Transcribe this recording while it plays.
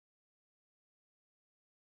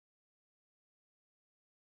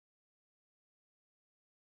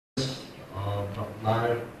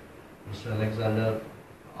Nair, Mr. Alexander.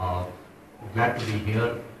 Uh, Glad to be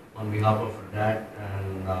here on behalf of Dad,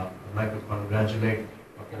 and I'd like to congratulate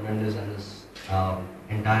Dr. Mendes and his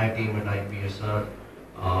entire team at IPSR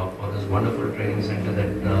for this wonderful training center that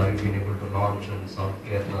you've been able to launch in South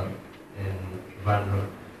Kerala in Trivandrum.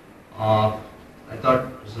 I thought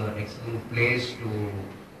it was an excellent place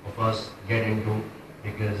of us get into,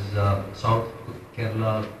 because South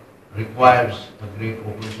Kerala requires a great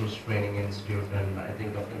open source training institute, and I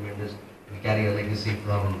think Dr. Mendes will carry a legacy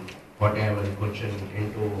from Kottayam and Cochin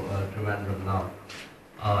into Trivandrum now.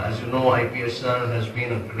 As you know, IPSR has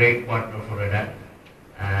been a great partner for Red Hat,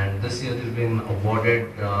 and this year they've been awarded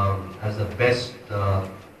as the best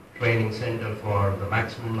training center for the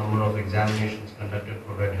maximum number of examinations conducted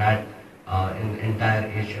for Red Hat in the entire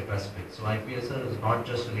Asia Pacific. So IPSR is not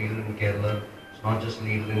just a leader in Kerala, it's not just a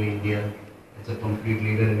leader in India, it's a complete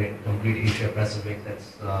leader in complete Asia Pacific.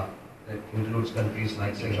 That includes countries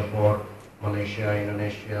like Singapore, Malaysia,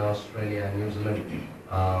 Indonesia, Australia, New Zealand.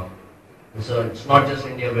 So it's not just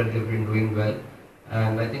India where they've been doing well,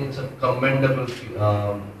 and I think it's a commendable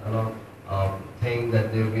thing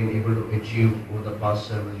that they've been able to achieve over the past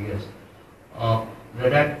several years.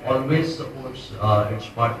 Red Hat always supports its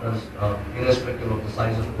partners irrespective of the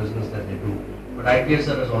size of the business that they do. But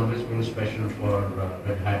IPSR has always been special for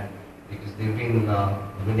Red Hat, because they've been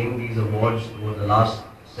winning these awards over the last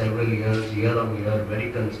several years, year on year,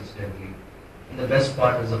 very consistently. And the best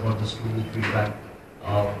part is about the student feedback.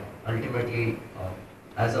 Ultimately,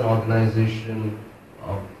 as an organization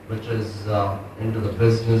which is into the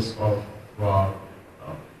business of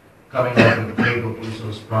coming up with great open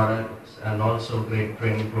source products and also great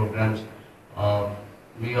training programs,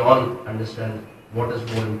 we all understand what is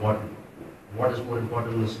more important. What is more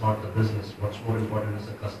important is not the business. What's more important is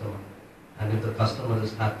the customer. And if the customer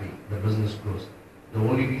is happy, the business grows. The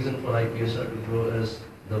only reason for IPSR to grow is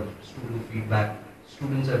the student feedback.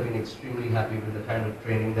 Students have been extremely happy with the kind of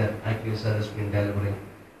training that IPSR has been delivering.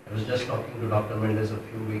 I was just talking to Dr. Mendes a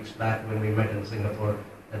few weeks back when we met in Singapore,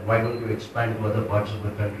 that why don't you expand to other parts of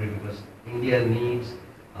the country, because India needs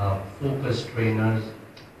focused trainers,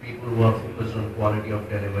 people who are focused on quality of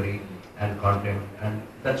delivery and content, and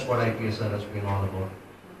that's what IPSR has been all about.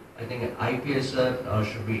 I think IPSR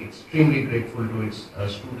should be extremely grateful to its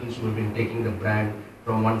students who have been taking the brand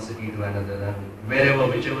from one city to another, and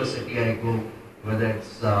whichever city I go, whether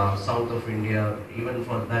it's south of India, even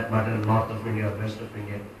for that matter north of India or west of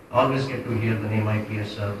India, I always get to hear the name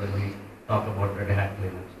IPSR when we talk about Red Hat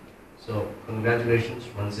Linux. So congratulations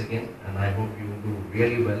once again, and I hope you do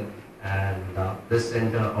really well, and this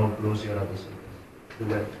center outgrows your other centers. Do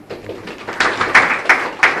well.